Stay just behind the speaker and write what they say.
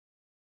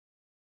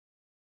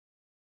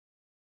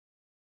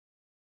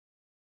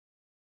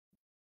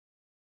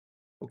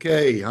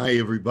Okay, hi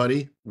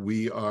everybody.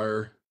 We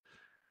are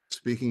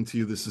speaking to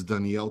you. This is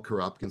Danielle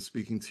Korobkin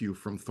speaking to you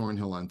from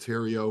Thornhill,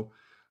 Ontario,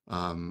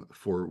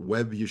 for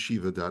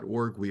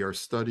webyeshiva.org. We are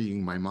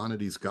studying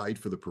Maimonides' Guide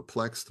for the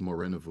Perplexed,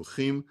 Moreh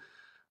Nevukhim,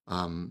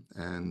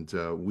 and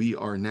we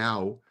are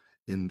now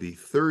in the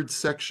third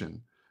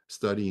section,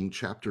 studying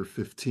chapter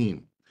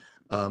 15.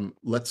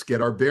 Let's get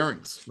our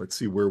bearings. Let's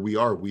see where we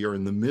are. We are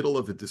in the middle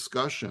of a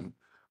discussion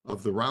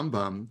of the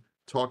Rambam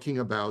talking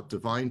about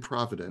divine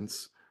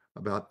providence,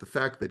 about the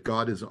fact that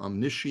God is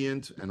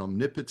omniscient and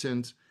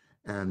omnipotent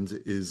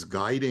and is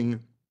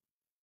guiding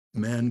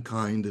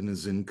mankind and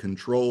is in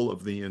control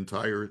of the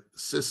entire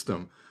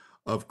system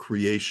of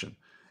creation.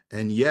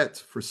 And yet,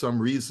 for some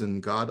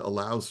reason, God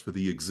allows for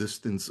the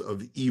existence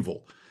of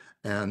evil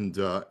and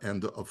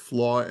of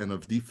flaw and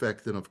of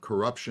defect and of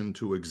corruption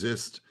to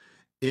exist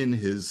in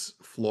his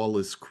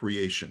flawless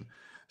creation.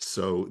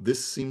 So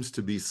this seems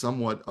to be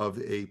somewhat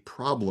of a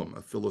problem,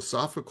 a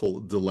philosophical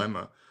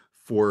dilemma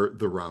for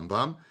the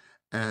Rambam.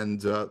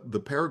 And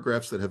the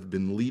paragraphs that have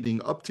been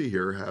leading up to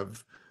here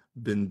have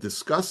been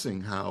discussing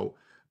how,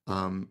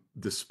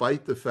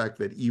 despite the fact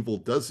that evil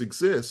does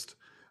exist,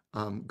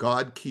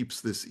 God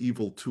keeps this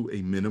evil to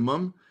a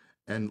minimum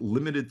and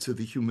limited to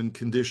the human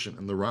condition.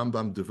 And the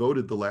Rambam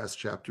devoted the last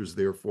chapters,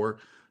 therefore,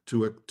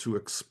 to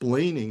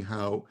explaining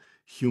how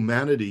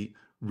humanity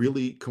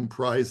really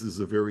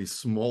comprises a very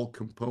small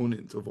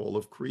component of all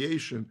of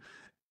creation,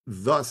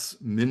 thus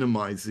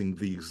minimizing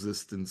the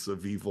existence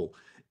of evil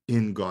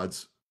in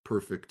God's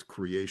perfect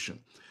creation.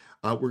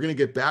 We're going to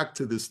get back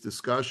to this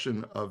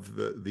discussion of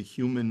the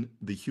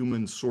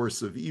human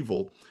source of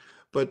evil,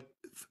 but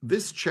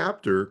this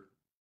chapter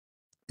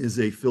is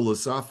a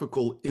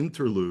philosophical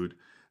interlude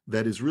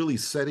that is really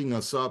setting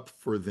us up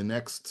for the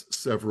next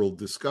several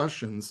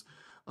discussions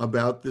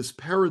about this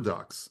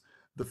paradox,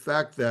 the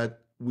fact that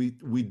we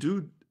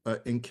do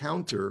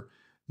encounter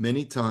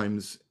many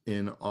times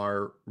in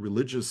our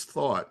religious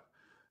thought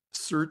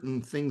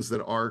certain things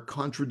that are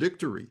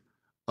contradictory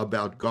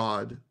about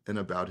God and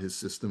about his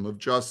system of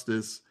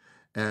justice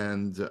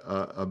and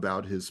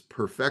about his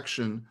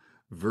perfection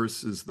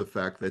versus the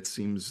fact that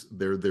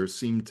there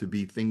seem to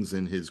be things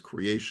in his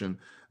creation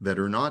that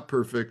are not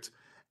perfect.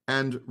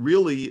 And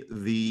really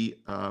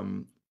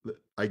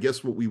I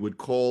guess what we would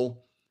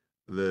call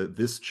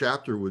this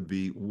chapter would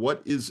be,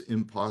 what is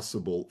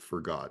impossible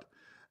for God?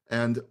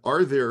 And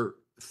are there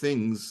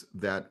things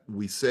that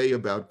we say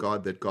about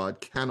God that God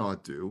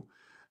cannot do?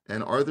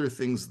 And are there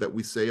things that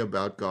we say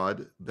about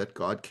God that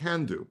God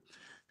can do?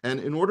 And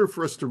in order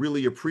for us to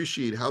really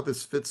appreciate how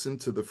this fits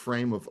into the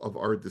frame of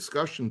our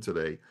discussion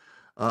today,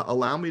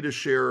 allow me to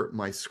share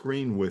my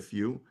screen with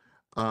you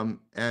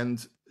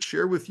and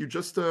share with you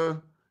just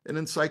an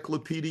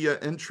encyclopedia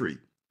entry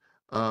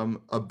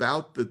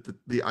about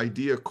the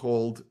idea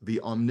called the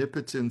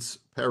omnipotence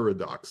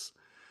paradox.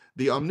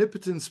 The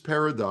omnipotence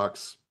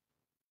paradox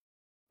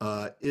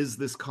is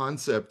this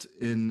concept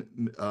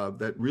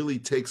that really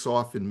takes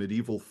off in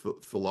medieval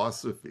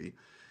philosophy.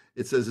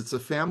 It says it's a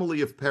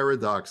family of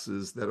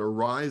paradoxes that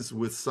arise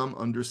with some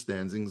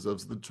understandings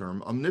of the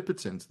term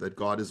omnipotent, that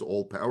God is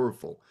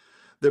all-powerful.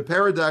 The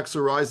paradox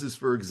arises,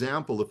 for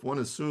example, if one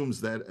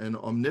assumes that an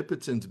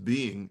omnipotent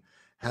being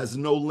has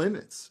no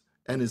limits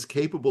and is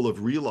capable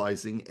of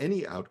realizing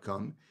any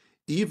outcome,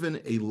 even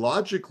a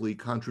logically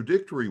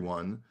contradictory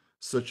one,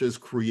 such as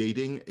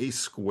creating a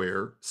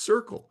square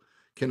circle.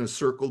 Can a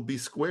circle be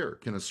square?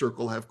 Can a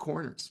circle have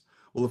corners?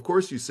 Well, of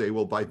course you say,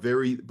 well, by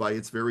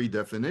its very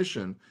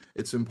definition,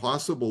 it's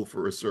impossible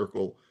for a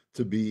circle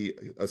to be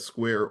a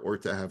square or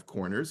to have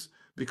corners,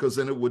 because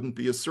then it wouldn't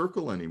be a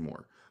circle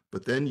anymore.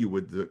 But then you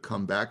would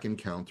come back and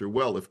counter,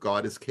 well, if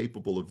God is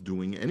capable of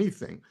doing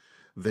anything,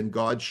 then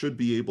God should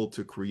be able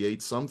to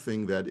create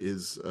something that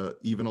is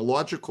even a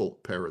logical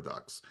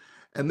paradox.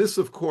 And this,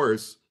 of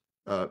course,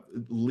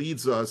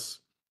 leads us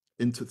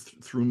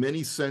through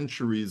many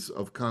centuries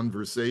of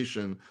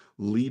conversation,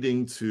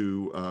 leading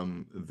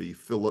to the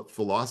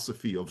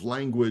philosophy of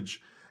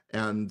language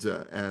and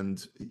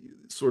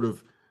sort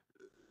of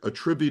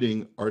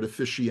attributing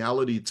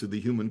artificiality to the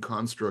human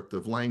construct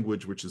of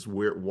language, which is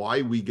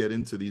why we get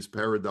into these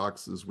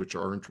paradoxes which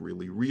aren't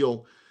really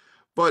real.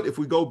 But if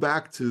we go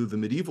back to the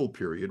medieval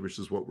period, which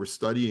is what we're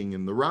studying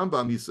in the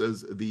Rambam, he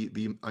says,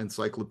 the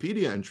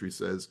encyclopedia entry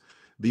says,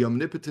 the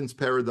omnipotence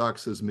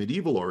paradox has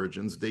medieval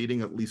origins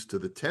dating at least to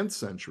the 10th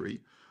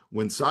century,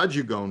 when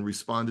Sajigon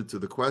responded to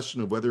the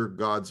question of whether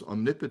God's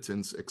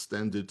omnipotence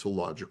extended to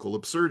logical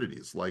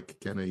absurdities, like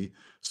can a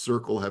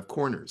circle have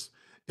corners?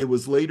 It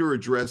was later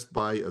addressed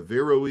by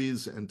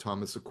Averroes and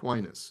Thomas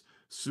Aquinas.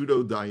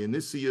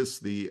 Pseudo-Dionysius,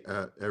 the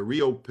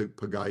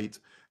Areopagite,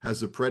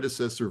 has a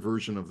predecessor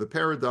version of the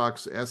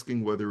paradox,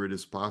 asking whether it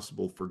is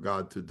possible for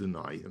God to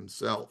deny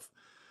himself.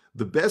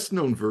 The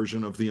best-known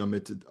version of the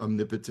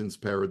omnipotence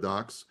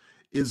paradox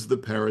is the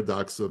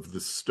paradox of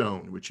the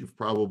stone, which you've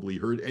probably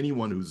heard.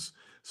 Anyone who's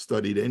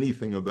studied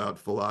anything about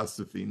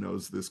philosophy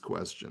knows this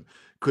question.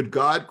 Could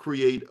God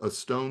create a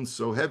stone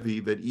so heavy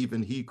that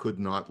even he could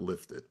not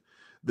lift it?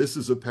 This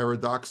is a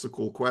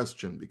paradoxical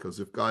question, because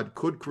if God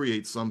could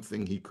create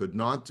something he could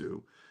not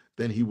do,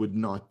 then he would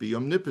not be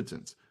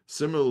omnipotent.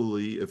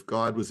 Similarly, if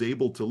God was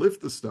able to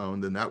lift the stone,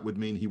 then that would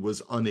mean he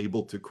was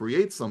unable to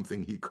create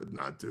something he could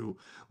not do,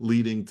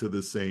 leading to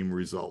the same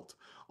result.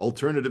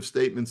 Alternative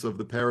statements of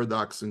the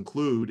paradox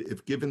include,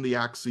 if given the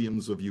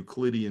axioms of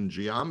Euclidean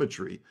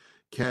geometry,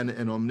 can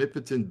an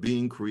omnipotent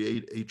being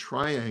create a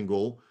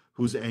triangle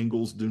whose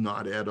angles do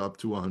not add up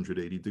to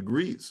 180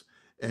 degrees?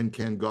 And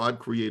can God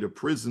create a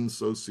prison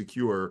so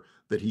secure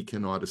that he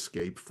cannot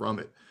escape from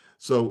it?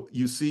 So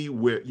you see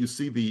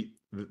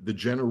the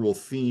general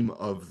theme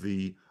of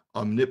the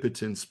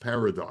omnipotence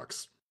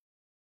paradox.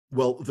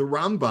 Well, the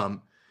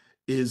Rambam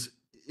is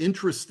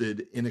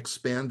interested in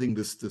expanding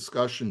this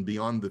discussion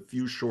beyond the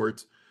few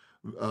short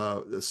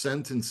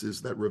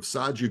sentences that Rav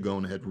Saadia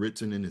Gaon had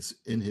written in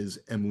his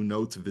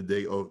Emunot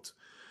V'Deot.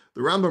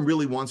 The Rambam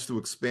really wants to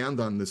expand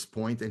on this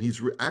point, and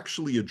he's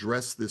actually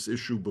addressed this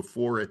issue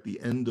before at the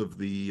end of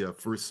the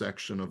first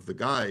section of the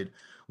guide,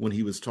 when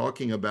he was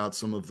talking about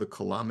some of the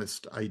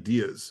Kalamist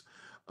ideas.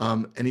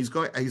 And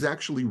he's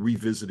actually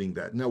revisiting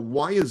that. Now,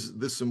 why is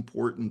this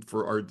important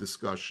for our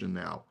discussion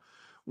now?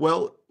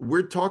 Well,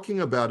 we're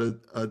talking about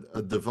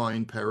a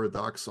divine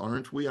paradox,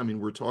 aren't we? I mean,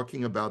 we're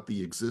talking about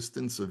the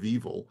existence of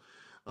evil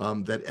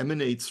that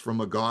emanates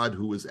from a God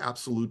who is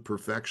absolute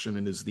perfection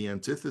and is the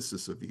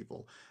antithesis of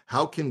evil.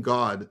 How can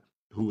God,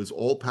 who is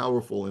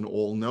all-powerful and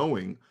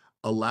all-knowing,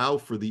 allow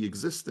for the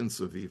existence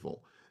of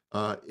evil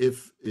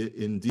if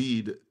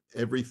indeed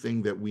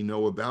everything that we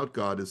know about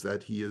God is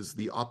that he is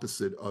the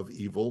opposite of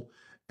evil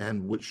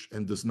and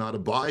does not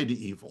abide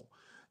evil,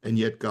 and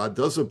yet God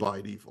does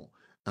abide evil?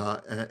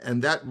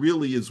 And that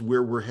really is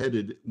where we're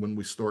headed when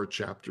we start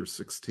chapter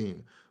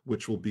 16,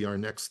 which will be our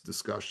next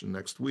discussion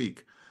next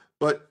week.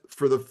 But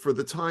for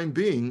the time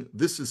being,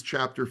 this is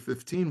chapter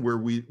 15, where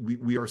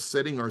we are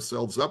setting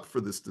ourselves up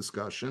for this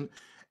discussion.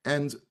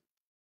 And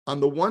on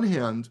the one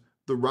hand,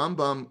 the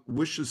Rambam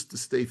wishes to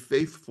stay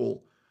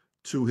faithful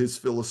to his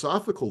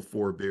philosophical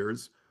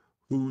forebears,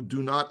 who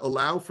do not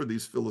allow for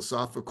these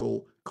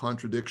philosophical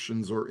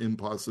contradictions or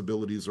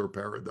impossibilities or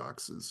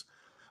paradoxes.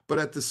 But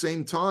at the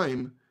same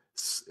time,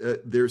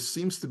 there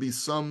seems to be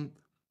some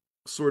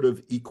sort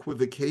of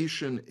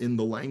equivocation in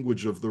the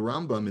language of the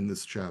Rambam in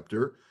this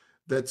chapter,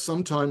 that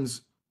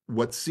sometimes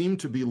what seem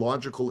to be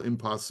logical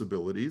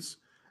impossibilities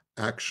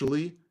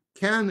actually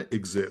can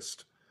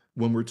exist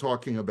when we're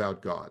talking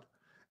about God.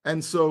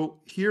 And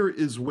so here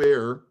is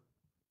where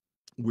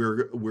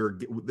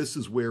this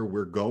is where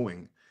we're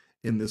going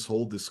in this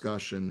whole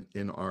discussion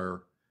in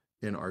our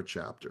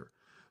chapter.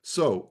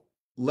 So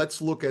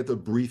let's look at a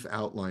brief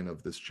outline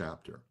of this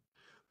chapter.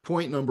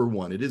 Point number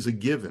one, it is a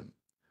given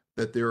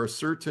that there are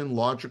certain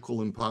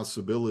logical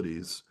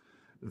impossibilities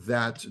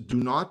that do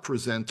not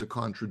present a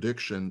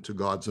contradiction to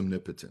God's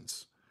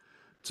omnipotence.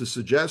 To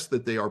suggest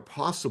that they are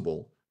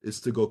possible is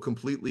to go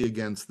completely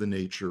against the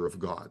nature of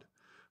God.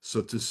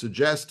 So to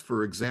suggest,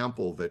 for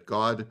example, that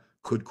God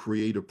could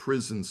create a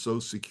prison so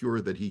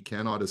secure that he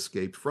cannot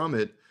escape from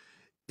it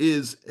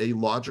is a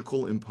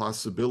logical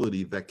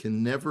impossibility that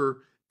can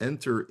never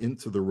enter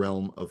into the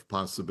realm of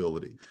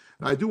possibility.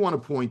 Now, I do want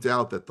to point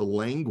out that the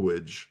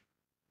language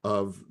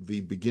of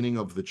the beginning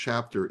of the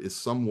chapter is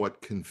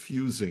somewhat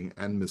confusing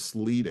and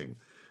misleading.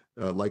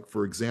 Like,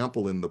 for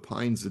example, in the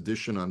Pines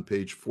edition on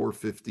page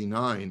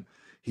 459,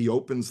 he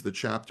opens the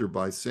chapter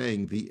by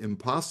saying, the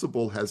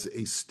impossible has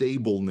a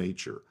stable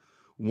nature,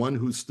 one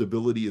whose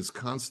stability is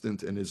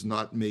constant and is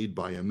not made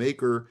by a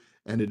maker,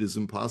 and it is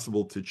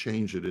impossible to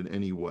change it in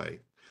any way.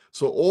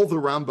 So all the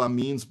Rambam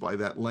means by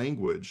that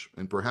language,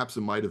 and perhaps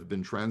it might have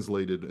been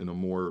translated in a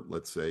more,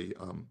 let's say,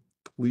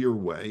 clear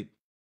way,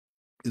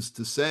 is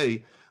to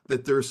say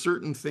that there are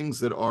certain things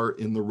that are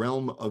in the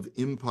realm of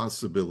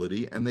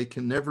impossibility, and they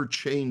can never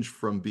change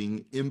from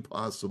being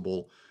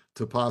impossible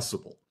to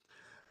possible.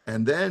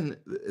 And then,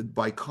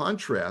 by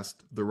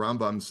contrast, the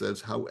Rambam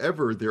says,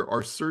 however, there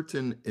are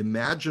certain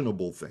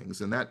imaginable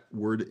things, and that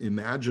word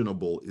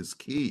imaginable is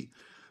key,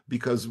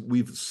 because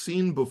we've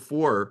seen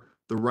before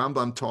the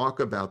Rambam talk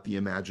about the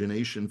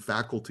imagination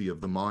faculty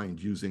of the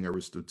mind using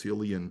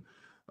Aristotelian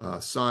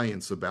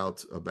science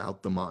about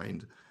the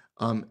mind.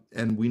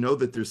 And we know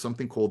that there's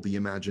something called the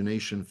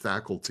imagination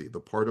faculty,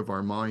 the part of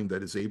our mind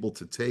that is able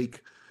to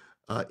take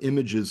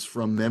images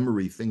from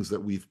memory, things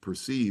that we've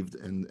perceived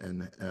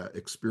and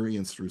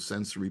experienced through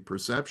sensory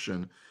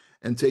perception,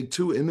 and take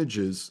two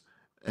images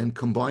and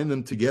combine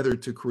them together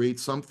to create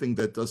something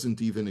that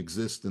doesn't even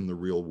exist in the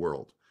real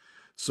world.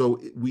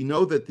 So we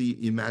know that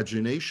the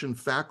imagination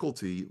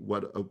faculty,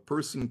 what a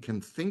person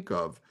can think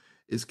of,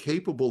 is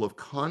capable of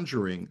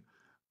conjuring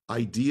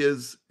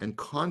ideas and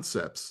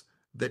concepts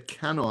that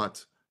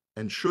cannot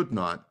and should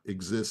not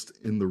exist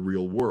in the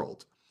real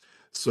world.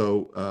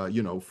 So,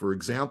 for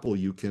example,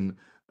 you can,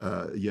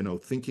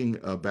 thinking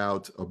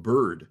about a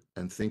bird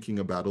and thinking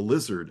about a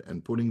lizard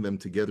and putting them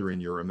together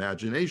in your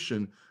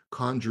imagination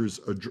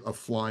conjures a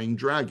flying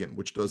dragon,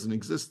 which doesn't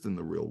exist in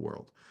the real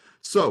world.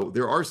 So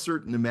there are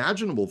certain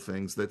imaginable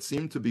things that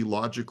seem to be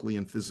logically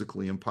and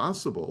physically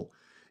impossible,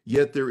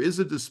 Yet there is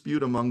a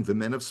dispute among the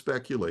men of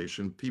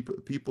speculation,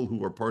 people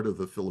who are part of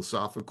the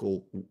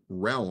philosophical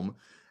realm,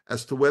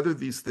 as to whether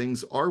these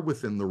things are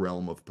within the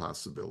realm of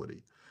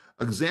possibility.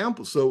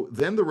 Example, so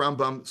then the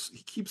Rambam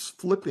he keeps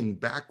flipping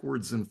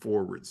backwards and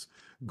forwards,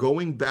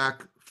 going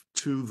back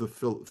to the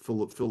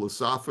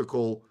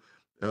philosophical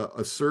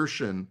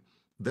assertion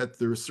that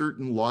there are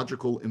certain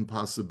logical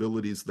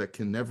impossibilities that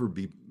can never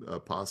be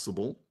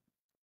possible.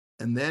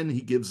 And then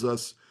he gives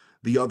us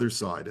the other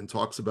side and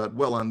talks about,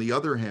 well, on the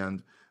other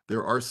hand,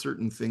 there are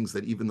certain things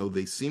that, even though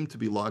they seem to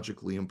be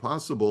logically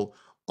impossible,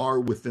 are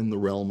within the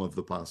realm of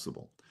the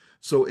possible.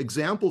 So,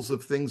 examples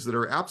of things that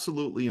are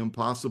absolutely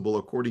impossible,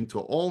 according to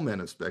all men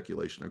of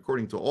speculation,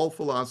 according to all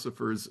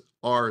philosophers,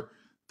 are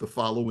the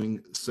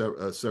following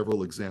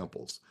several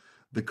examples: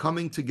 the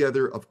coming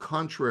together of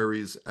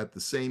contraries at the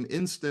same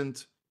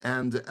instant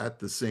and at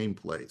the same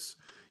place.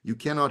 You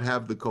cannot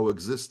have the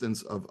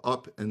coexistence of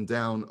up and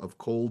down, of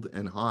cold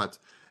and hot,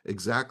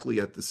 exactly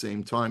at the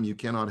same time. You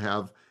cannot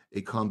have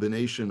a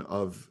combination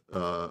of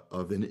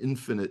an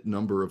infinite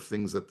number of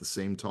things at the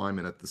same time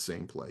and at the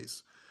same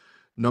place.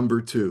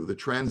 Number two, the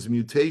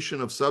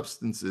transmutation of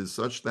substances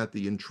such that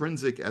the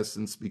intrinsic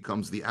essence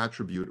becomes the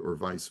attribute or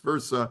vice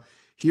versa.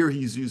 Here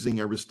he's using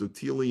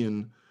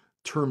Aristotelian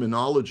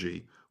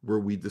terminology where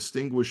we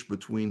distinguish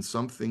between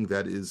something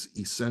that is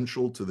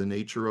essential to the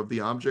nature of the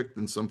object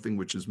and something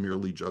which is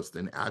merely just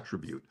an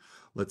attribute,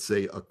 let's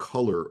say a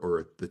color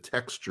or the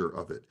texture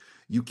of it.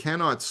 You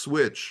cannot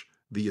switch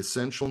the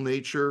essential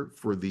nature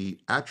for the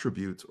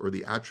attribute or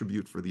the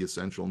attribute for the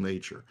essential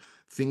nature.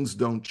 Things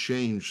don't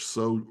change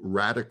so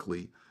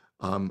radically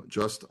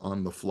just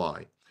on the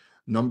fly.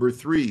 Number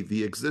three,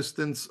 the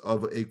existence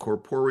of a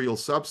corporeal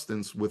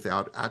substance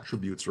without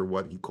attributes, or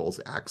what he calls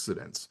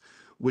accidents,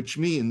 which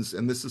means,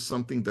 and this is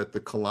something that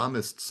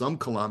some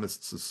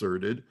Kalamists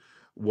asserted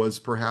was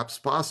perhaps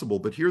possible,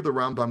 but here the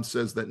Rambam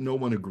says that no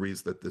one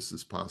agrees that this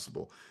is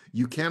possible.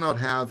 You cannot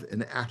have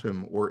an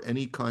atom or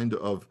any kind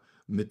of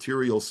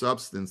material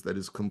substance that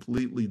is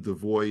completely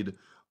devoid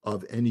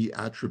of any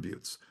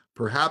attributes.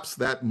 Perhaps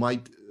that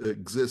might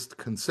exist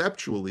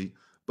conceptually,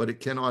 but it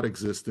cannot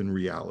exist in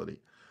reality.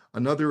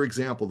 Another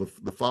example,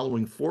 the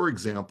following four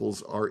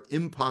examples are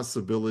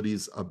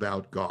impossibilities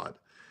about God.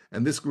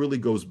 And this really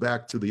goes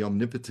back to the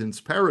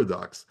omnipotence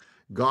paradox.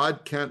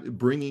 God can't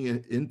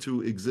bringing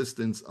into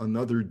existence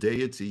another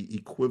deity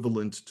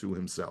equivalent to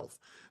himself.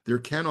 There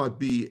cannot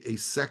be a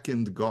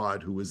second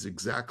God who is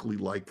exactly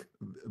like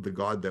the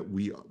God that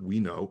we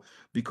know,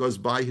 because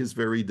by his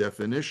very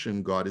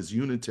definition, God is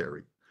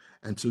unitary.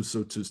 And to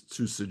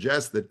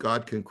suggest that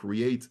God can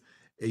create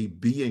a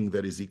being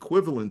that is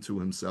equivalent to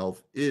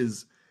himself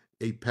is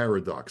a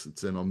paradox.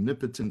 It's an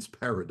omnipotence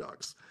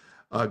paradox.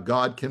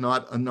 God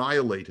cannot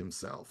annihilate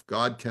himself.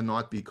 God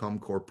cannot become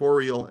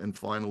corporeal. And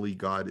finally,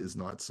 God is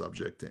not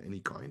subject to any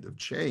kind of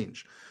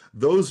change.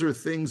 Those are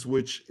things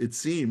which it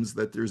seems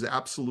that there's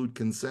absolute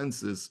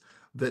consensus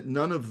that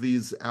none of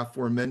these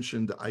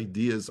aforementioned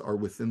ideas are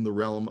within the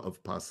realm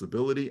of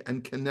possibility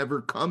and can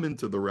never come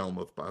into the realm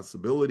of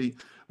possibility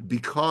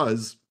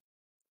because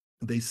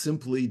they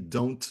simply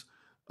don't.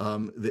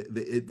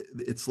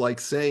 It's like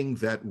saying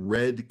that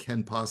red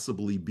can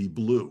possibly be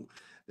blue.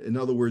 In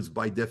other words,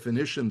 by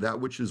definition, that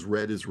which is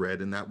red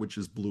and that which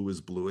is blue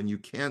is blue. And you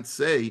can't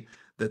say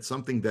that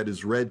something that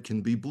is red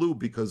can be blue,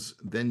 because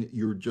then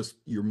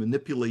you're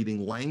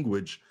manipulating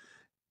language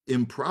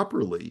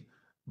improperly.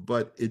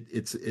 But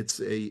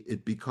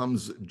it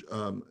becomes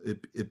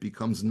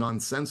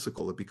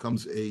nonsensical. It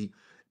becomes a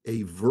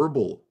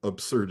verbal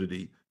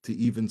absurdity to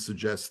even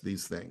suggest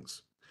these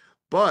things.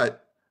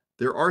 But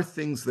there are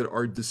things that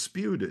are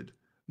disputed,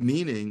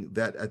 meaning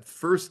that at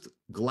first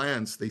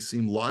glance they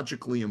seem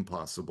logically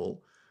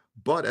impossible,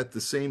 but at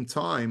the same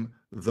time,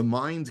 the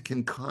mind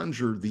can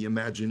conjure the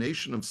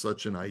imagination of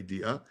such an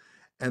idea.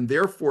 And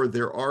therefore,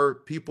 there are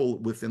people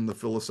within the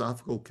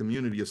philosophical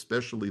community,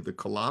 especially the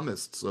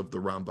Kalamists of the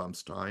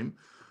Rambam's time.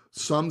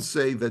 Some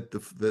say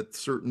that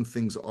certain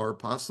things are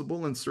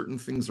possible and certain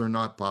things are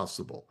not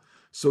possible.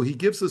 So he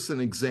gives us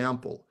an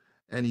example,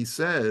 and he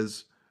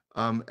says,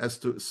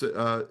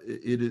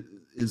 it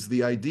is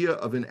the idea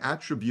of an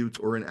attribute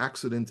or an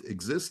accident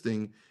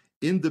existing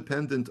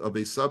independent of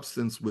a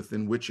substance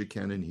within which it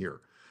can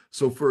inhere.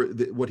 So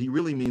what he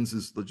really means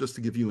is, just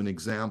to give you an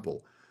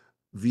example,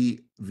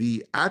 the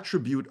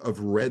attribute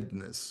of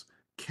redness.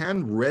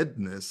 Can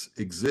redness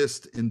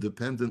exist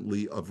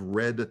independently of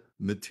red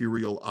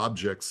material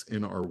objects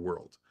in our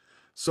world?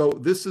 So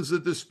this is a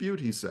dispute,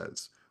 he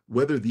says,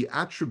 whether the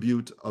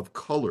attribute of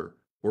color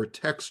or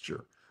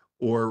texture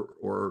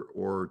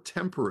or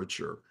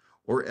temperature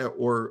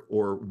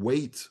or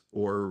weight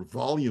or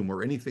volume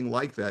or anything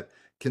like that,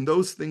 can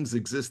those things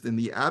exist in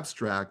the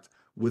abstract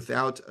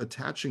without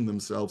attaching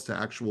themselves to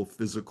actual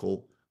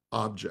physical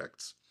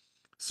objects?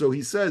 So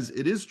he says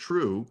it is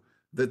true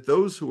that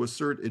those who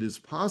assert it is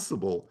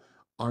possible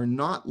are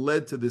not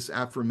led to this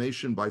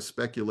affirmation by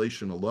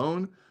speculation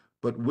alone,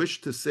 but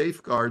wish to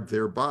safeguard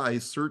thereby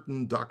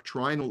certain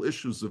doctrinal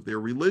issues of their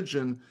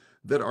religion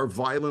that are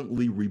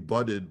violently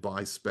rebutted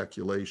by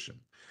speculation.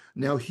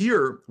 Now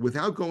here,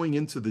 without going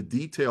into the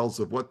details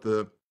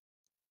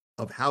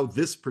of how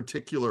this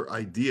particular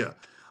idea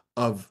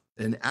of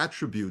an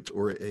attribute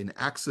or an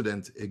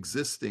accident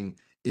existing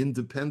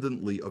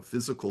independently of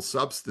physical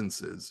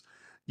substances,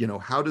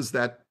 how does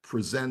that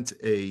present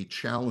a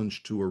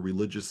challenge to a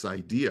religious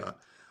idea?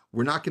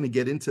 We're not going to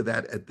get into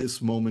that at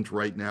this moment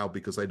right now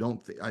because I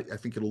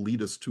think it'll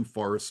lead us too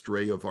far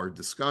astray of our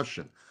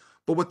discussion.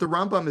 But what the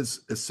Rambam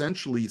is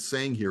essentially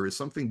saying here is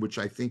something which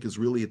I think is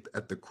really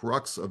at the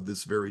crux of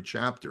this very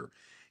chapter.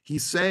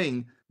 He's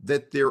saying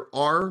that there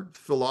are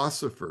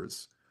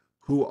philosophers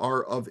who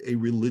are of a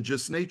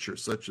religious nature,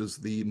 such as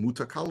the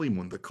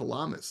Mutakalimun, the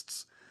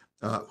Kalamists,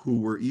 who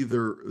were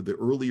either the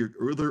earlier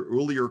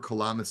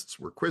Kalamists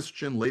were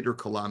Christian, later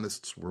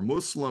Kalamists were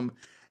Muslim,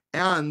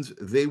 and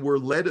they were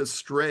led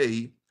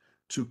astray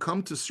to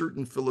come to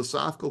certain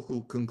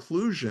philosophical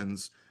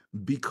conclusions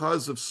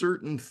because of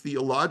certain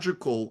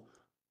theological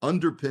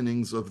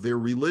underpinnings of their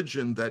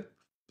religion that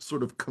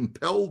sort of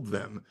compelled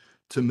them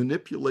to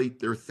manipulate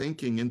their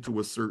thinking into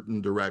a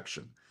certain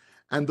direction.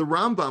 And the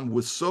Rambam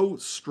was so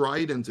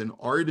strident and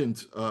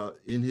ardent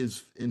in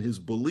his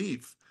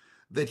belief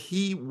that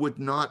he would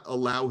not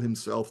allow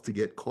himself to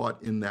get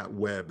caught in that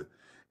web.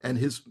 And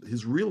his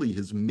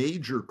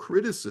major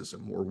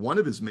criticism, or one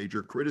of his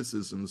major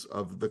criticisms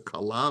of the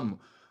Kalam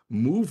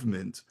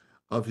movement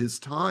of his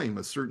time,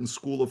 a certain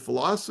school of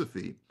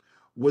philosophy,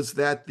 was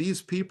that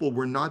these people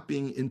were not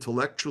being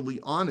intellectually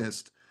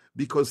honest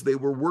because they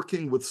were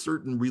working with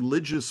certain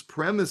religious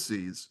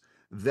premises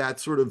that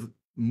sort of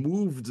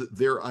moved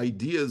their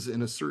ideas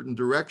in a certain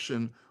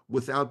direction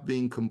without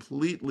being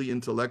completely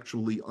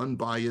intellectually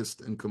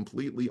unbiased and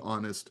completely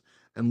honest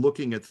and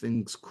looking at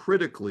things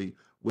critically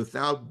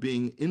without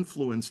being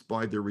influenced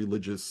by their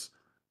religious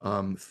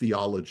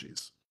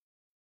theologies.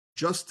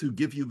 Just to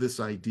give you this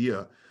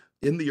idea,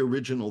 in the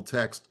original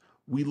text,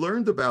 we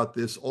learned about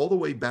this all the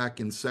way back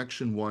in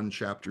section 1,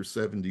 chapter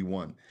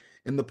 71.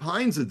 In the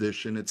Pines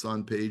edition, it's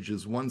on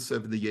pages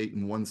 178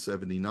 and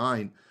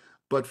 179,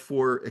 but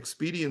for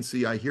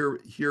expediency,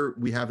 here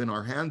we have in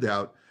our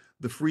handout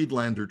the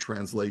Friedlander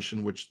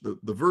translation, which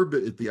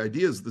the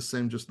idea is the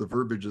same, just the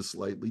verbiage is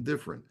slightly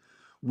different.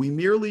 We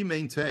merely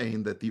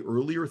maintain that the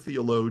earlier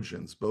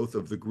theologians, both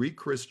of the Greek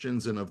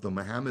Christians and of the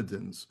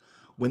Mohammedans,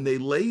 when they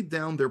laid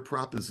down their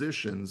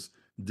propositions,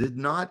 did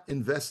not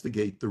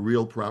investigate the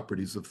real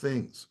properties of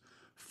things.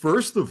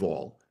 First of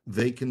all,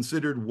 they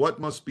considered what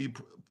must be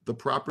the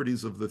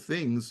properties of the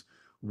things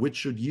which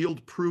should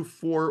yield proof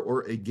for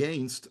or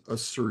against a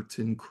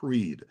certain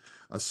creed,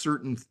 a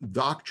certain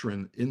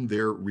doctrine in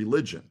their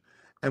religion.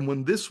 And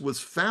when this was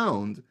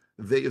found,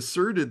 they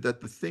asserted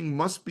that the thing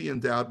must be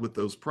endowed with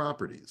those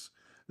properties.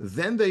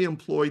 Then they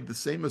employed the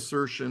same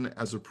assertion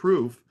as a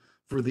proof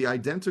for the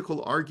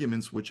identical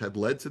arguments which had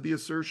led to the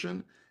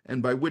assertion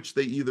and by which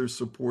they either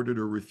supported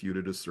or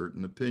refuted a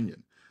certain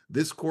opinion.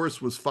 This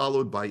course was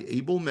followed by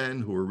able men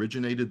who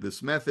originated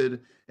this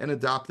method and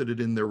adopted it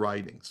in their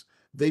writings.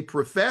 They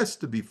professed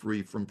to be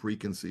free from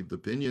preconceived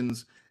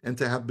opinions and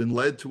to have been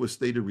led to a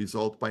stated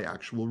result by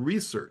actual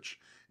research.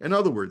 In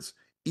other words,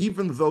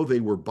 even though they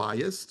were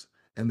biased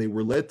and they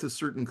were led to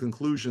certain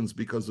conclusions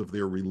because of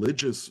their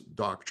religious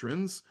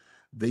doctrines,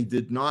 they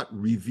did not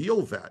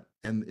reveal that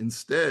and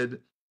instead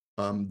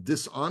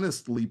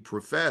dishonestly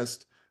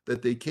professed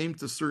that they came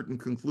to certain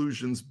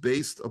conclusions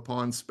based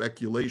upon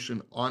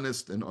speculation,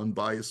 honest and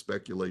unbiased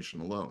speculation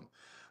alone.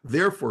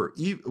 Therefore,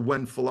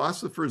 when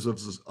philosophers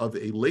of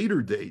a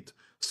later date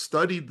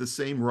studied the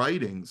same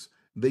writings,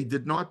 they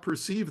did not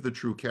perceive the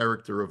true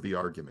character of the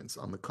arguments.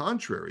 On the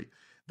contrary,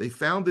 they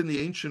found in the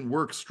ancient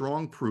works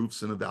strong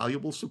proofs and a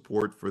valuable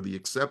support for the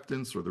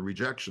acceptance or the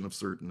rejection of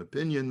certain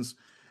opinions,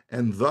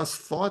 and thus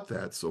thought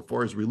that, so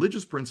far as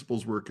religious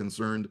principles were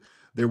concerned,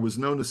 there was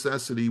no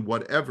necessity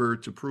whatever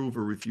to prove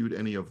or refute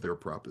any of their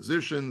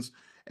propositions,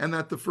 and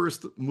that the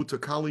first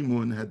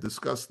Mutakalimun had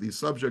discussed these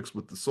subjects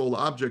with the sole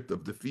object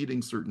of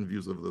defeating certain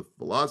views of the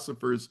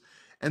philosophers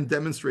and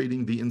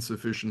demonstrating the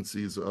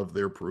insufficiencies of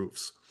their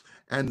proofs.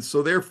 And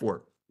so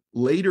therefore,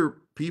 later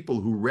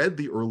people who read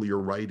the earlier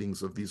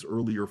writings of these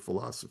earlier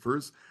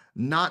philosophers,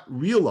 not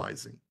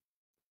realizing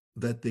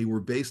that they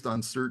were based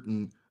on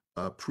certain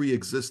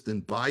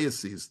pre-existent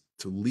biases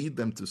to lead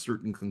them to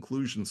certain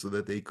conclusions so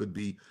that they could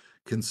be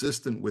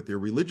consistent with their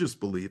religious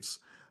beliefs,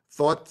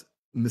 thought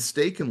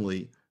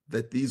mistakenly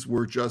that these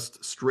were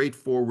just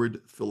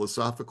straightforward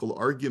philosophical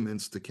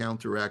arguments to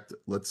counteract,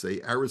 let's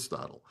say,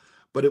 Aristotle.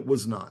 But it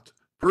was not.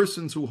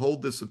 Persons who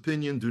hold this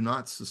opinion do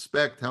not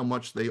suspect how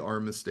much they are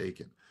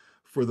mistaken.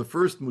 For the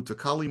first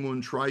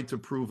Mutakalimun tried to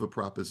prove a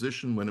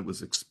proposition when it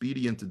was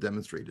expedient to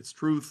demonstrate its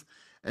truth,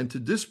 and to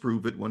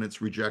disprove it when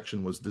its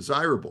rejection was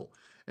desirable.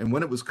 And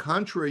when it was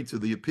contrary to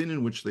the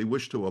opinion which they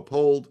wished to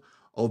uphold,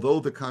 although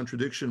the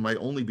contradiction might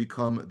only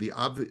become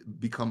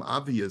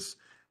obvious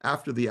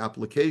after the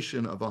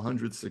application of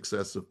 100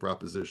 successive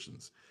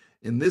propositions.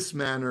 In this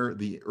manner,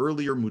 the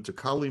earlier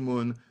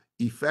Mutakalimun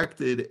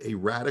effected a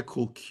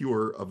radical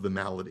cure of the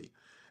malady.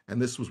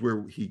 And this was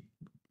where he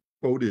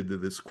quoted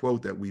this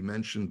quote that we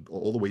mentioned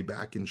all the way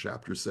back in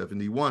chapter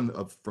 71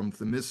 from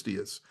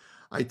Themistius.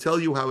 I tell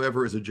you,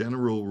 however, as a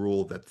general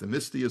rule, that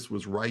Themistius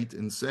was right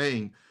in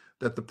saying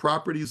that the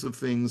properties of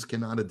things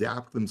cannot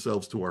adapt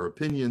themselves to our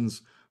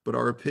opinions, but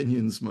our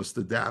opinions must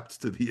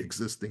adapt to the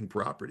existing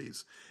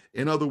properties.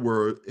 In other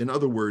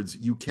words,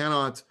 you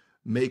cannot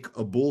make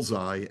a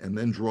bullseye and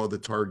then draw the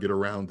target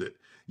around it.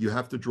 You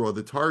have to draw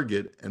the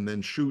target and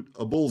then shoot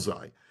a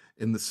bullseye.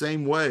 In the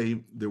same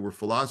way, there were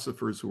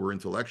philosophers who were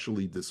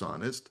intellectually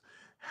dishonest,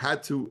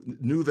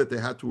 knew that they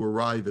had to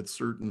arrive at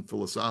certain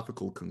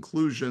philosophical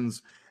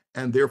conclusions,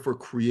 and therefore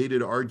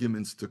created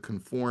arguments to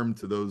conform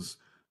to those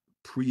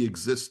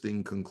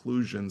pre-existing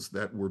conclusions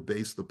that were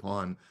based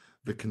upon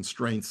the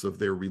constraints of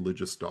their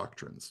religious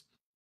doctrines.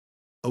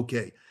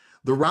 Okay,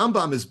 the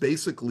Rambam is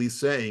basically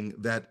saying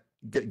that,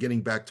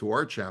 getting back to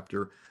our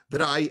chapter,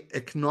 that I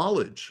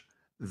acknowledge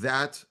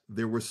that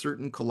there were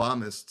certain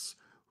Kalamists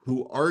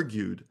who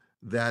argued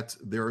that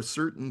there are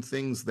certain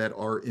things that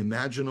are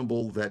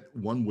imaginable that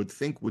one would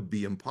think would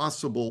be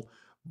impossible,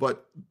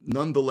 but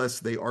nonetheless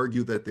they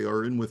argue that they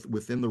are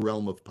within the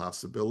realm of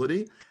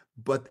possibility.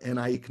 And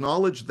I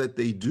acknowledge that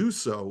they do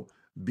so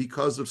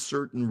because of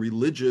certain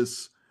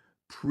religious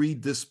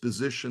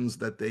predispositions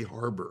that they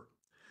harbor.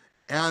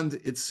 And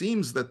it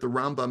seems that the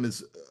Rambam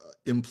is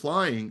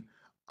implying,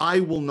 I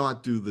will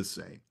not do the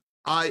same.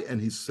 And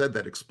he said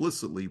that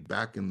explicitly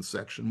back in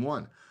section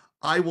 1,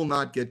 I will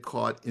not get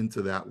caught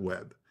into that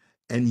web.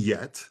 And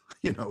yet,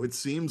 it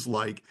seems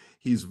like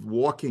he's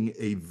walking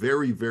a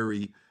very,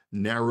 very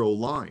narrow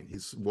line.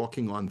 He's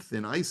walking on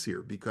thin ice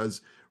here,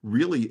 because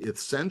really,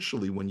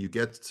 essentially, when you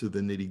get to the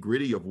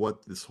nitty-gritty of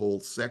what this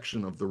whole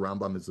section of the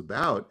Rambam is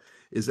about,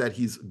 is that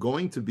he's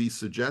going to be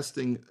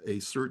suggesting a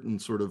certain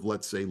sort of,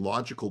 let's say,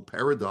 logical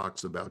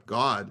paradox about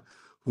God,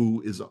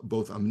 who is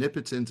both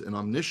omnipotent and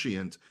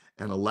omniscient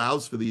and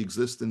allows for the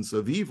existence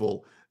of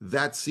evil,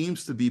 that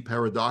seems to be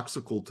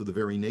paradoxical to the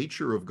very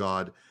nature of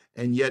God,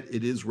 and yet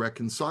it is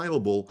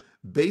reconcilable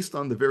based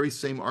on the very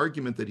same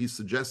argument that he's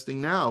suggesting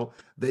now,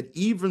 that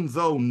even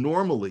though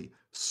normally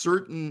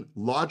certain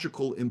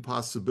logical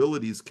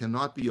impossibilities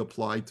cannot be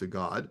applied to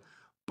God,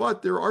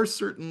 but there are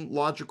certain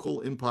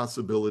logical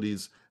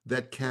impossibilities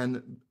that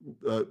can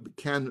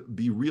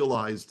be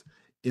realized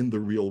in the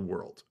real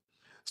world.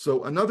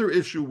 So another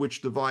issue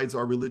which divides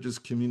our religious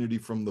community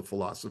from the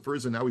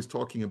philosophers, and now he's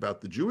talking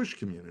about the Jewish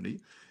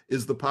community,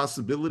 is the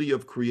possibility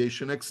of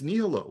creation ex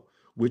nihilo,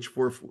 which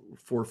for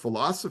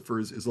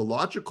philosophers is a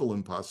logical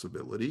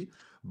impossibility,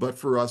 but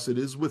for us it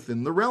is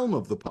within the realm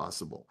of the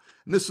possible.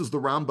 And this is the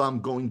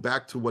Rambam going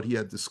back to what he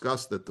had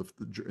discussed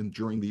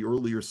during the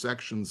earlier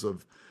sections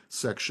of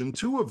section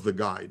 2 of the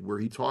guide, where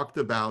he talked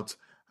about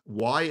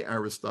why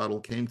Aristotle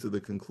came to the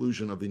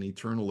conclusion of an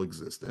eternal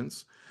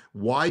existence,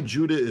 why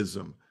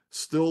Judaism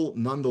still,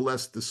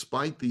 nonetheless,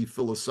 despite the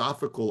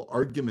philosophical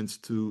arguments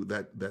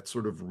that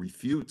sort of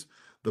refute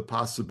the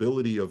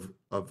possibility of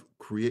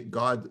create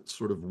God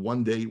sort of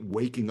one day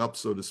waking up,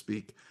 so to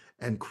speak,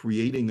 and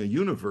creating a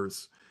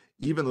universe,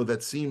 even though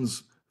that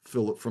seems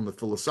from a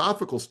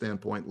philosophical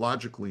standpoint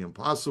logically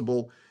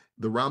impossible,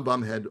 the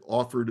Rambam had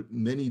offered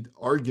many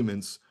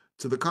arguments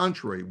to the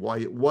contrary, why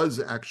it was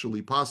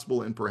actually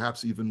possible and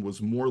perhaps even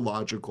was more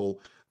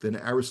logical than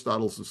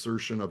Aristotle's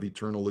assertion of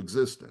eternal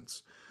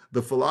existence.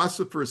 The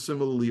philosophers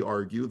similarly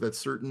argue that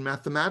certain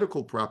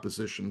mathematical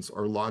propositions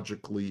are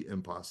logically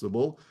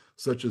impossible,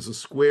 such as a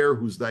square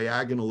whose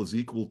diagonal is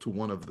equal to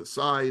one of the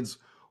sides,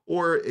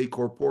 or a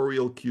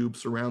corporeal cube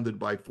surrounded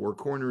by 4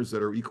 corners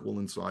that are equal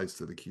in size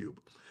to the cube.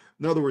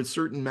 In other words,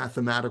 certain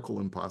mathematical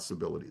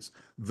impossibilities.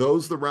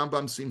 Those the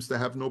Rambam seems to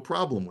have no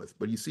problem with,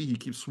 but you see he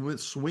keeps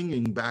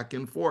swinging back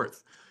and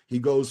forth. He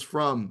goes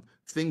from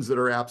things that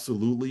are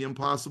absolutely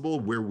impossible,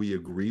 where we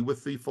agree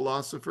with the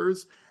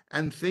philosophers,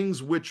 and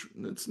things which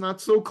it's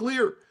not so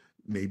clear.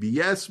 Maybe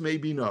yes,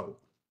 maybe no.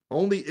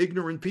 Only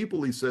ignorant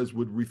people, he says,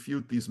 would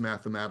refute these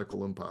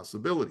mathematical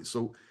impossibilities.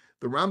 So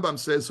the Rambam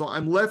says, so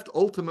I'm left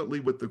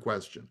ultimately with the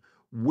question,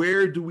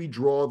 where do we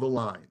draw the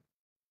line?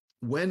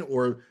 When,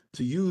 or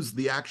to use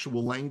the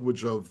actual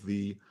language of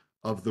the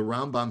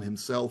Rambam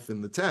himself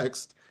in the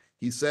text,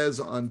 he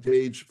says on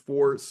page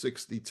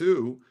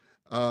 462,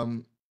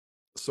 on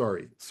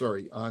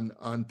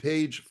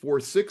page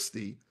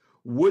 460,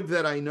 would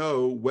that I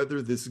know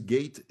whether this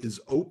gate is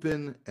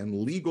open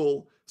and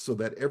legal so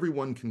that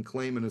everyone can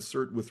claim and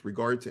assert with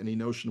regard to any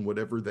notion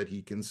whatever that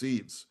he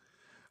conceives,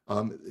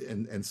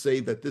 and say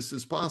that this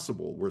is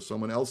possible, where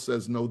someone else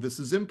says, no, this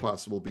is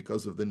impossible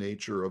because of the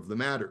nature of the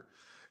matter.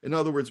 In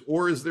other words,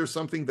 or is there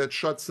something that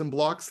shuts and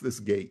blocks this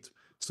gate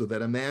so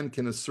that a man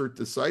can assert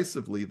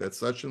decisively that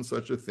such and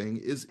such a thing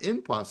is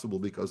impossible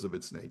because of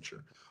its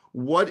nature?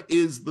 What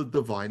is the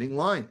dividing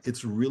line?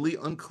 It's really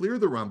unclear,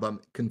 the Rambam.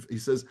 He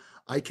says,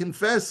 I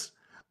confess,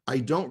 I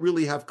don't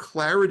really have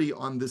clarity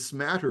on this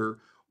matter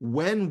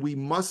when we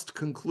must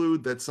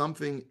conclude that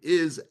something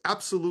is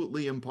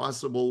absolutely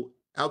impossible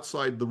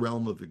outside the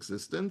realm of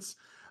existence,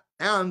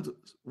 and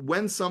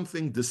when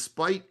something,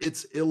 despite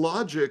its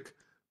illogic,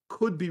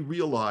 could be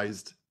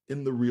realized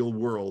in the real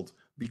world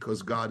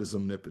because God is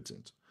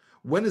omnipotent.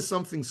 When is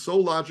something so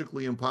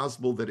logically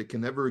impossible that it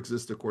can never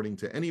exist according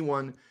to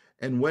anyone?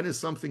 And when is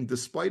something,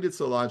 despite its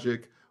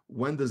logic,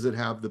 when does it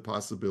have the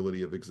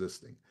possibility of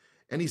existing?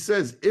 And he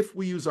says, if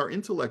we use our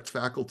intellect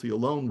faculty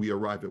alone, we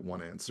arrive at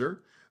one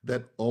answer,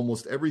 that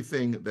almost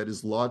everything that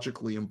is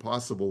logically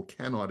impossible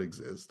cannot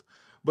exist.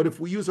 But if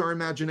we use our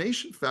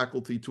imagination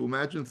faculty to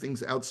imagine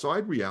things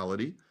outside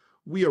reality,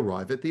 we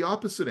arrive at the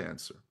opposite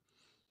answer.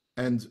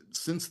 And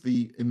since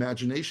the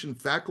imagination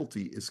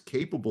faculty is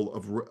capable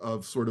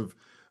of sort of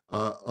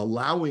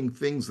allowing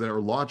things that are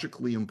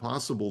logically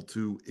impossible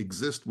to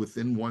exist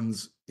within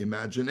one's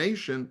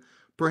imagination,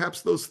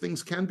 perhaps those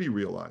things can be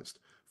realized.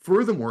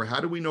 Furthermore, how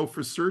do we know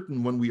for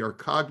certain when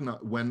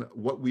when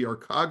what we are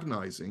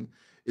cognizing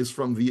is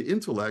from the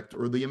intellect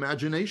or the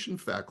imagination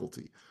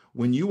faculty?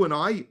 When you and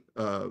I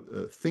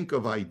think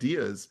of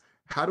ideas,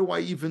 how do I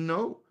even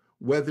know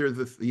whether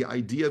the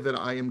idea that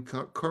I am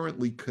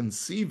currently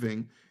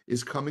conceiving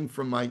is coming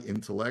from my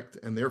intellect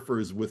and therefore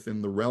is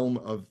within the realm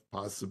of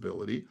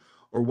possibility,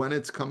 or when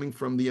it's coming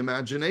from the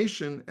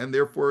imagination and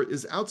therefore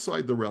is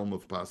outside the realm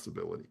of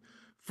possibility?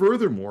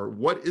 Furthermore,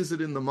 what is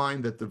it in the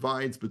mind that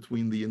divides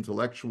between the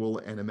intellectual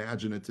and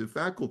imaginative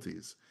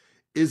faculties?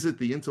 Is it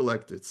the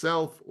intellect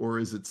itself, or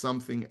is it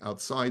something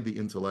outside the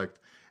intellect?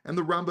 And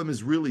the Rambam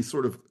is really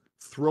sort of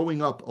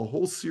throwing up a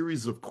whole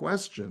series of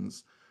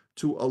questions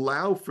to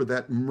allow for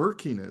that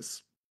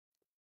murkiness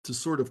to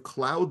sort of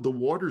cloud the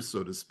water,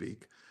 so to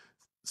speak,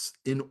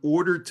 in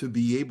order to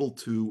be able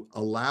to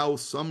allow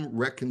some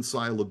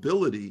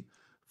reconcilability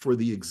for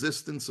the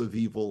existence of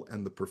evil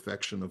and the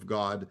perfection of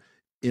God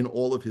in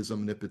all of his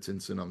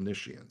omnipotence and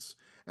omniscience.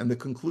 And the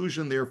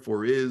conclusion,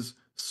 therefore, is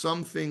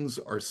some things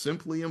are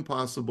simply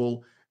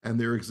impossible and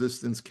their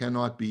existence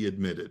cannot be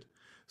admitted.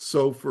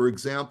 So, for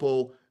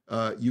example,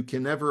 you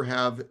can never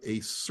have a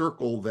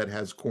circle that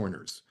has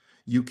corners.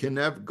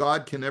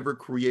 God can never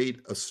create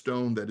a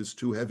stone that is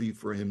too heavy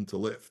for him to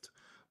lift.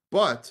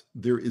 But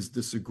there is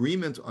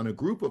disagreement on a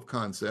group of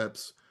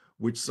concepts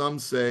which some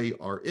say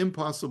are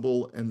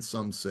impossible and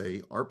some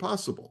say are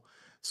possible.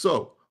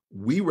 So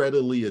we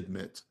readily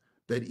admit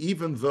that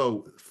even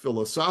though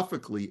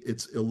philosophically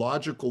it's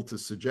illogical to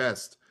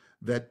suggest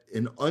that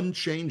an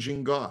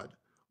unchanging God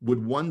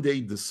would one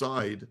day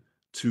decide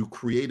to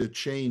create a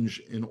change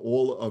in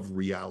all of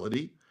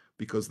reality,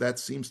 because that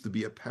seems to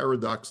be a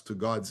paradox to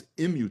God's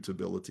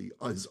immutability,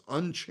 his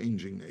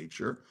unchanging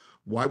nature.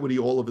 Why would he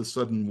all of a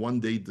sudden one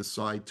day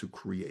decide to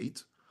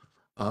create?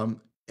 And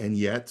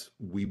yet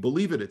we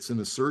believe it. It's an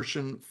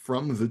assertion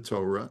from the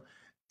Torah.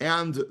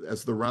 And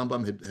as the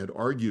Rambam had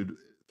argued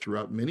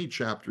throughout many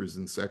chapters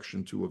in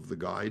section 2 of the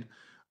guide,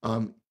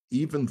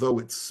 even though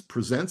it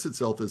presents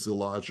itself as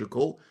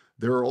illogical,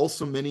 there are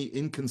also many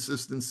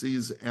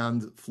inconsistencies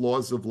and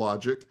flaws of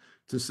logic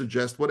to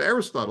suggest what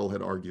Aristotle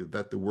had argued,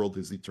 that the world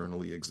has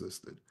eternally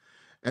existed.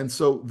 And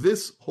so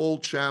this whole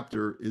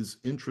chapter is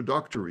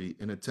introductory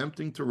in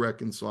attempting to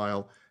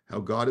reconcile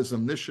how God is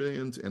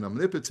omniscient and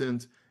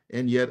omnipotent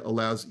and yet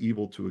allows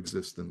evil to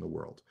exist in the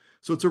world.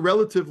 So it's a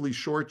relatively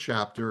short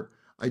chapter.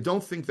 I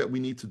don't think that we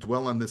need to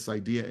dwell on this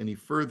idea any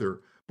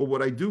further, but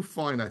what I do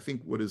find, I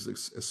think what is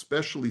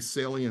especially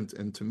salient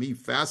and to me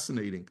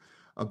fascinating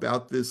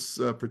about this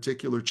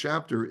particular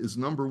chapter is,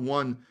 number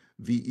one,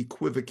 the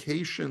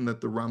equivocation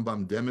that the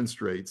Rambam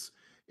demonstrates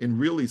in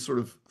really sort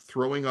of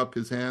throwing up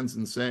his hands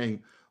and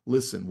saying,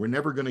 listen, we're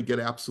never going to get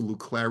absolute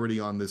clarity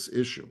on this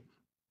issue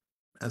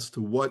as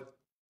to what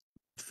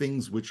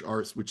things which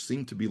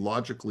seem to be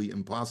logically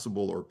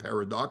impossible or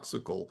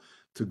paradoxical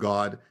to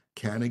God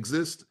can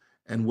exist,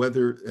 and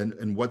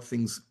what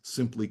things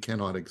simply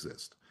cannot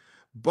exist.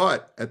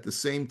 But at the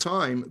same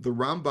time, the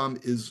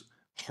Rambam is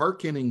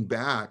hearkening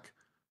back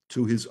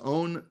to his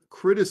own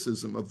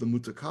criticism of the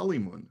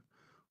Mutakalimun,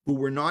 who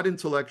were not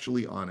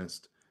intellectually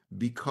honest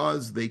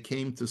because they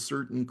came to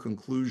certain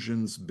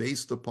conclusions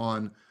based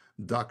upon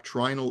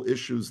doctrinal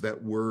issues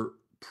that were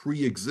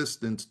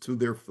pre-existent to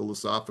their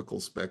philosophical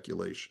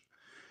speculation.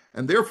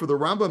 And therefore, the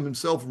Rambam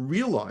himself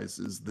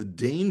realizes the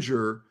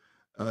danger,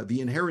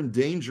 the inherent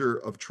danger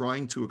of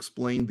trying to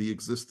explain the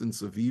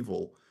existence of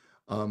evil,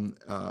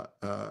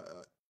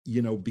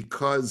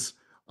 because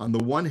on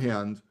the one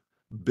hand,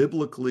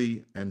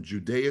 biblically and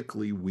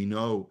Judaically, we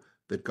know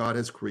that God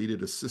has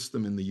created a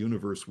system in the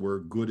universe where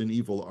good and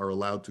evil are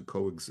allowed to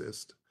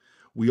coexist.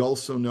 We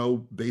also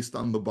know, based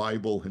on the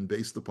Bible and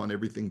based upon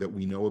everything that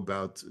we know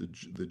about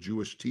the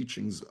Jewish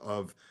teachings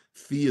of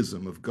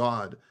theism, of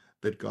God,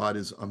 that God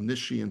is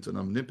omniscient and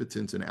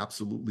omnipotent and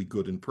absolutely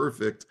good and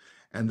perfect,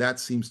 and that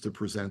seems to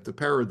present a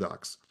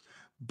paradox.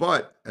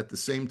 But at the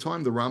same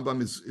time, the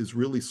Rambam is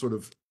really sort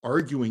of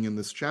arguing in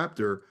this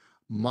chapter,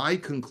 my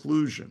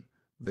conclusion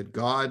that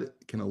God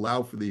can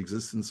allow for the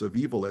existence of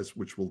evil,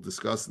 which we'll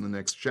discuss in the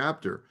next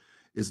chapter,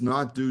 is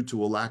not due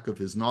to a lack of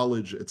his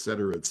knowledge,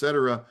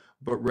 etc.,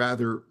 but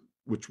rather,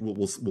 which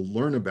we'll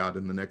learn about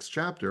in the next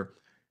chapter,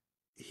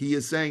 he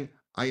is saying,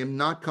 I am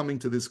not coming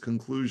to this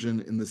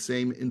conclusion in the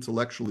same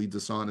intellectually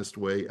dishonest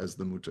way as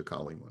the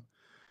Mutakalimun,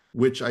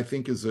 which I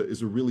think is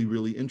a really,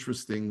 really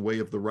interesting way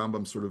of the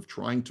Rambam sort of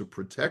trying to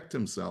protect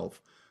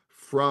himself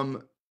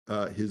from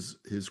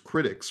his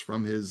critics,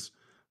 from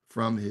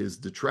his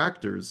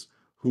detractors,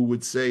 who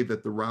would say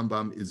that the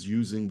Rambam is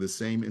using the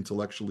same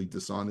intellectually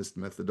dishonest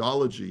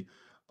methodology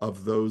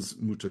of those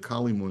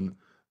mutakalimun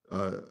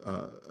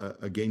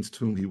against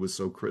whom he was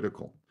so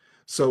critical.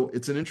 So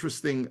it's an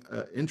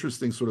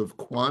interesting sort of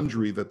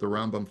quandary that the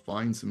Rambam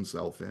finds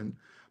himself in.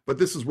 But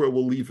this is where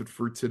we'll leave it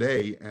for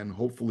today, and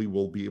hopefully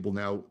we'll be able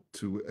now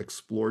to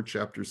explore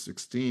chapter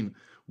 16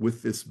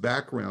 with this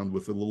background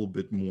with a little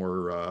bit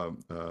more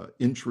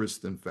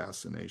interest and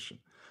fascination.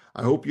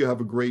 I hope you have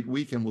a great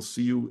week, and we'll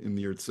see you in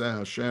the Yirtzeh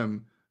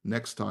Hashem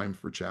next time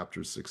for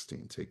chapter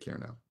 16. Take care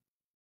now.